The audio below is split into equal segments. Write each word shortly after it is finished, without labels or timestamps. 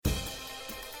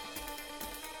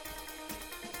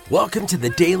Welcome to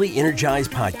the Daily Energize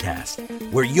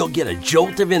Podcast, where you'll get a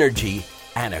jolt of energy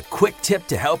and a quick tip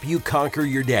to help you conquer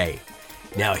your day.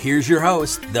 Now here's your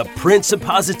host, the Prince of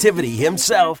Positivity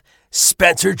himself,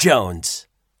 Spencer Jones.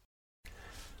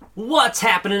 What's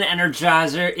happening,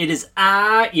 Energizer? It is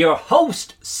I, your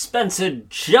host, Spencer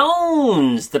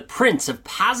Jones, the Prince of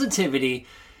Positivity,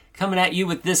 coming at you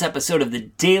with this episode of the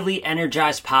Daily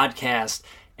Energize Podcast.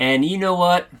 And you know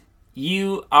what?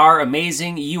 You are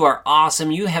amazing. You are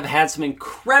awesome. You have had some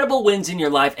incredible wins in your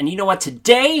life. And you know what?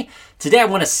 Today I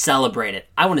want to celebrate it.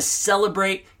 I want to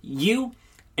celebrate you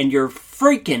and your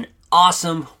freaking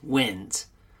awesome wins.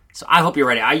 So I hope you're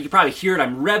ready. You can probably hear it.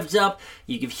 I'm revved up.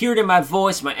 You can hear it in my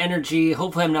voice, my energy.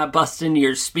 Hopefully I'm not busting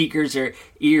your speakers or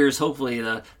ears. Hopefully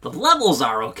the levels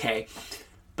are okay.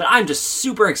 But I'm just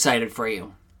super excited for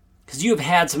you because you have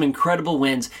had some incredible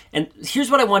wins. And here's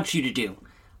what I want you to do.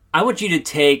 I want you to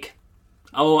take,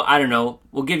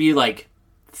 we'll give you like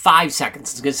 5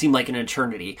 seconds. It's going to seem like an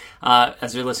eternity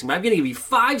as you're listening. But I'm going to give you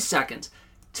 5 seconds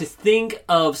to think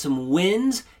of some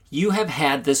wins you have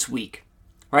had this week,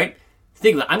 right?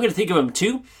 Think of it. I'm going to think of them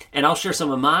too, and I'll share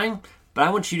some of mine. But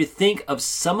I want you to think of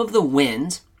some of the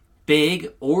wins,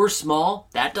 big or small.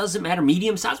 That doesn't matter,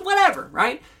 medium size, whatever,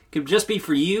 right? Could just be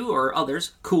for you or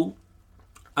others. Cool.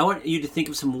 I want you to think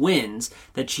of some wins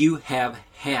that you have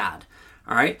had.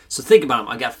 All right, so think about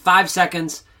them. I got 5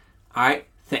 seconds. All right,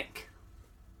 think.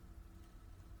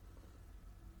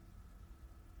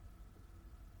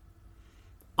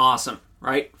 Awesome,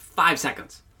 right? 5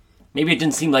 seconds. Maybe it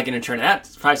didn't seem like an eternity. That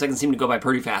 5 seconds seemed to go by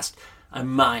pretty fast on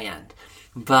my end.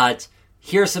 But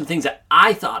here are some things that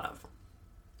I thought of.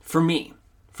 For me,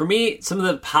 some of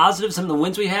the positives, some of the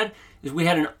wins we had is we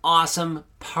had an awesome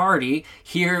party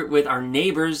here with our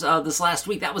neighbors this last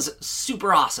week. That was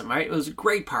super awesome, right? It was a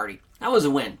great party. That was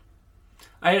a win.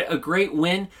 I had a great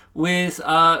win with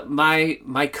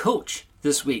my coach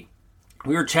this week.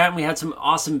 We were chatting. We had some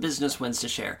awesome business wins to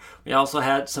share. We also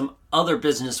had some other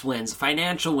business wins,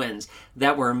 financial wins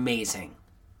that were amazing,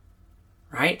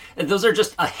 right? And those are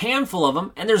just a handful of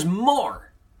them, and there's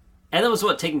more. And that was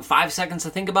taking 5 seconds to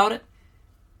think about it?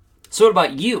 So what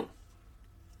about you?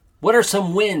 What are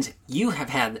some wins you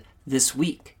have had this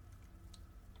week?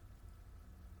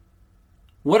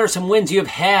 What are some wins you have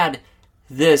had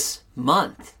this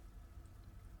month,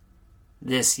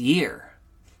 this year,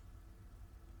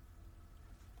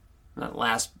 the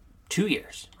last 2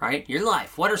 years, right? Your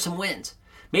life. What are some wins?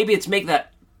 Maybe it's make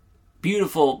that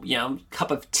beautiful, cup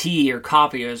of tea or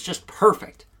coffee. It was just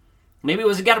perfect. Maybe it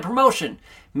was got a promotion.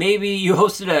 Maybe you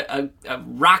hosted a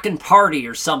rockin' party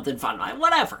or something fun.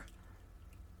 Whatever.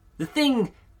 The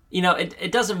thing,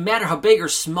 it doesn't matter how big or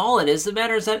small it is. The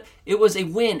matter is that it was a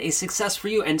win, a success for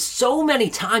you. And so many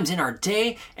times in our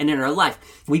day and in our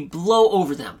life, we blow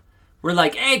over them. We're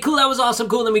like, hey, cool, that was awesome,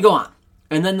 cool, and then we go on.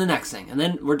 And then the next thing. And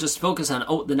then we're just focused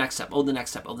on, the next step, the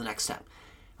next step, the next step.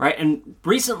 Right? And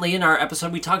recently in our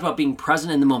episode, we talked about being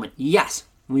present in the moment. Yes,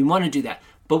 we want to do that.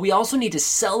 But we also need to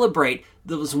celebrate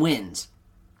those wins.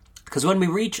 Because when we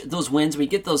reach those wins, we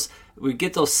get those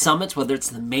summits, whether it's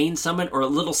the main summit or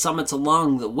little summits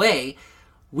along the way,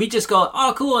 we just go,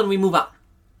 oh, cool, and we move on.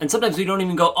 And sometimes we don't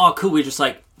even go, oh, cool, we just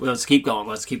like, well, let's keep going.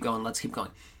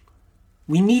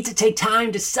 We need to take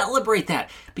time to celebrate that.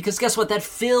 Because guess what? That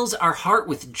fills our heart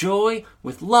with joy,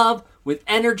 with love, with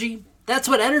energy. That's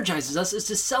what energizes us, is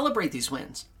to celebrate these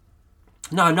wins.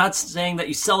 No, I'm not saying that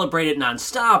you celebrate it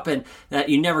nonstop and that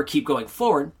you never keep going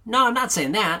forward. No, I'm not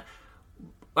saying that.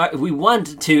 We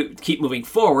want to keep moving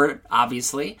forward,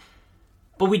 obviously,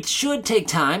 but we should take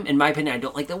time. In my opinion, I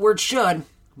don't like the word should,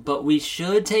 but we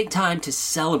should take time to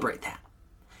celebrate that.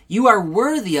 You are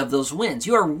worthy of those wins.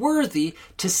 You are worthy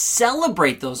to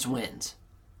celebrate those wins.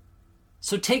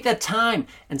 So take that time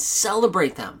and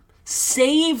celebrate them.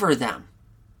 Savor them.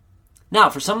 Now,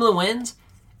 for some of the wins,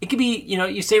 it could be,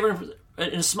 you savor them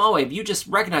in a small way. If you just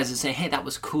recognize it and say, hey, that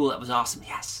was cool, that was awesome.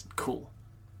 Yes, cool.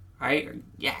 Right? Or,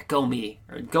 yeah, go me,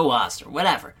 or go us, or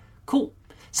whatever. Cool.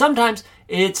 Sometimes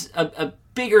it's a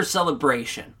bigger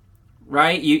celebration,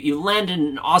 right? You land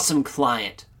an awesome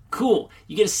client. Cool.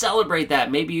 You get to celebrate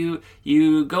that. Maybe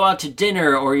you go out to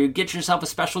dinner, or you get yourself a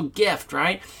special gift,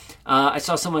 right? I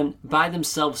saw someone buy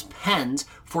themselves pens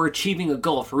for achieving a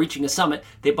goal, for reaching a summit.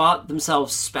 They bought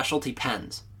themselves specialty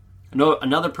pens. I know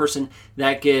another person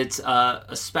that gets a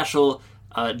special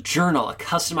journal, a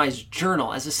customized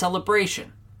journal as a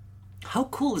celebration. How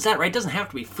cool is that, right? It doesn't have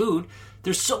to be food.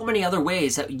 There's so many other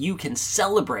ways that you can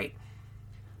celebrate.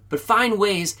 But find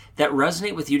ways that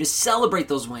resonate with you to celebrate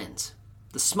those wins.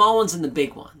 The small ones and the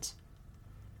big ones.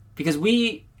 because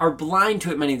we are blind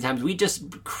to it many times. We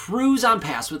just cruise on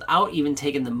past without even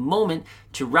taking the moment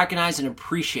to recognize and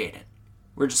appreciate it.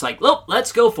 We're just like, oh,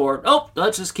 let's go for it. Oh,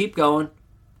 let's just keep going.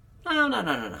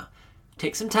 No.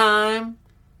 Take some time,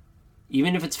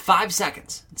 even if it's 5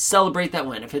 seconds, and celebrate that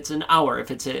win. If it's an hour,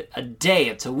 if it's a day,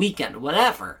 if it's a weekend,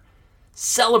 whatever,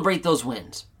 celebrate those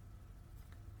wins.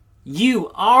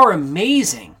 You are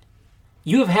amazing.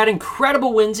 You have had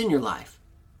incredible wins in your life.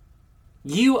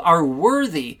 You are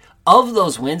worthy of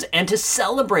those wins and to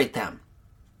celebrate them.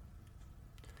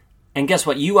 And guess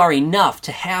what? You are enough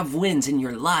to have wins in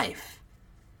your life.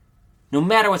 No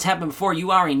matter what's happened before,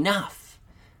 you are enough.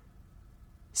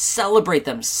 Celebrate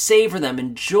them, savor them,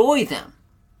 enjoy them.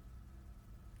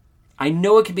 I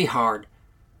know it can be hard,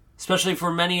 especially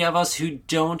for many of us who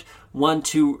don't want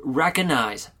to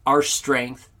recognize our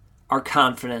strength, our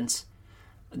confidence,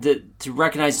 to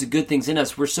recognize the good things in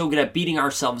us. We're so good at beating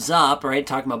ourselves up, right?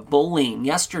 Talking about bullying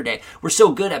yesterday. We're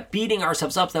so good at beating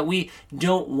ourselves up that we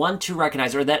don't want to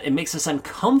recognize, or that it makes us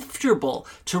uncomfortable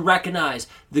to recognize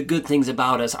the good things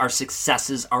about us, our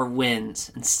successes, our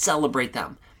wins, and celebrate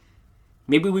them.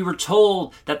 Maybe we were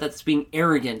told that that's being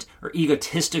arrogant or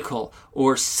egotistical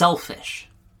or selfish.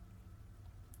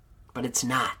 But it's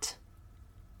not.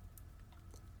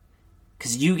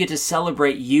 Because you get to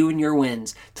celebrate you and your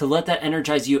wins, to let that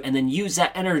energize you, and then use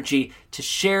that energy to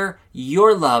share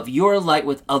your love, your light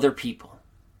with other people.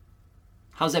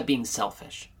 How's that being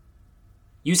selfish?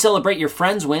 You celebrate your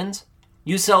friends' wins.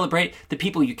 You celebrate the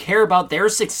people you care about, their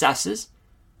successes.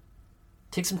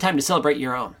 Take some time to celebrate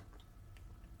your own.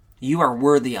 You are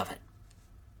worthy of it.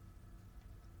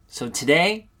 So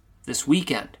today, this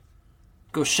weekend,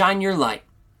 go shine your light,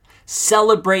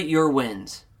 celebrate your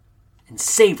wins, and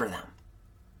savor them.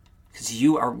 Because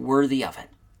you are worthy of it.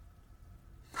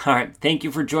 All right, thank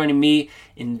you for joining me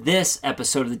in this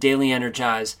episode of the Daily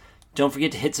Energize. Don't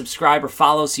forget to hit subscribe or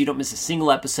follow so you don't miss a single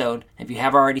episode. If you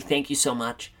have already, thank you so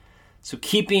much. So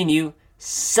keep being you,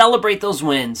 celebrate those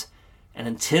wins, and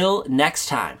until next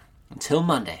time, until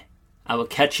Monday, I will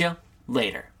catch you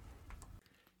later.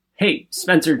 Hey,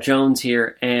 Spencer Jones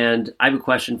here, and I have a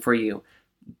question for you.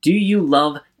 Do you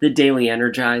love the Daily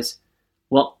Energize?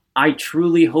 Well, I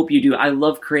truly hope you do. I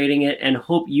love creating it and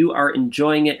hope you are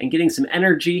enjoying it and getting some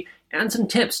energy and some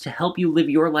tips to help you live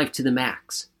your life to the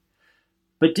max.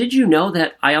 But did you know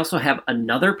that I also have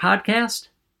another podcast?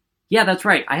 Yeah, that's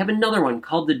right. I have another one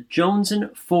called The Jones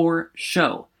and 4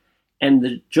 Show. And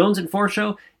The Jones and 4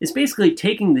 Show is basically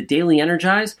taking the Daily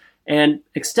Energize and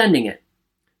extending it.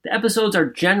 The episodes are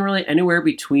generally anywhere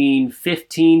between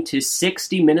 15 to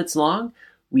 60 minutes long.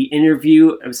 We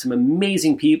interview some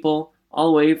amazing people, all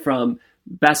the way from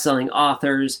best-selling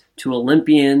authors to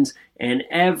Olympians and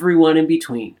everyone in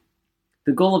between.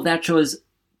 The goal of that show is to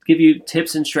give you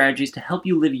tips and strategies to help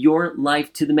you live your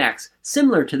life to the max,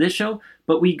 similar to this show,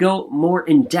 but we go more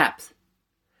in depth.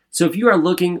 So if you are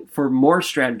looking for more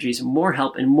strategies, more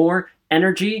help, and more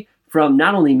energy from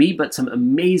not only me, but some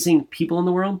amazing people in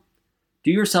the world,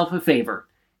 do yourself a favor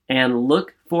and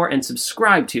look for and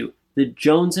subscribe to The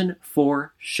Jones and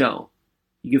 4 Show.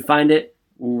 You can find it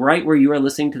right where you are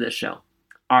listening to this show.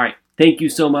 All right, thank you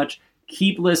so much.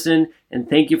 Keep listening, and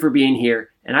thank you for being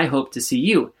here. And I hope to see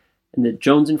you in The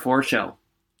Jones and 4 Show.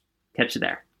 Catch you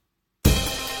there.